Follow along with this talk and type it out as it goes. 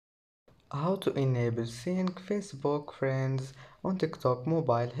How to enable sync Facebook friends on TikTok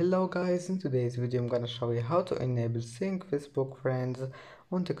mobile. Hello guys, in today's video I'm gonna show you how to enable sync Facebook friends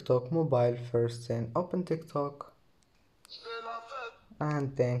on TikTok mobile. First then open TikTok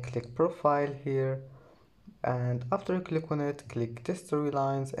and then click profile here, and after you click on it, click the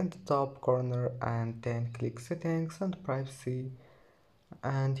storylines in the top corner and then click settings and privacy,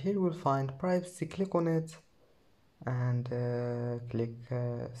 and here you will find privacy. Click on it and click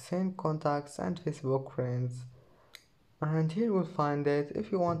sync contacts and Facebook friends, and here we'll find it.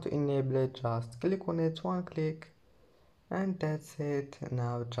 If you want to enable it, just click on it, one click, and that's it.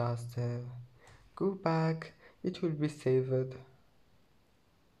 Now just go back, it will be saved.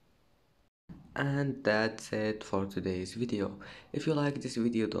 And that's it for today's video. If you like this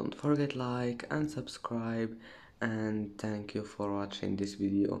video, don't forget like and subscribe, and thank you for watching this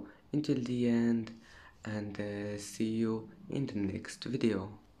video until the end, and see you in the next video.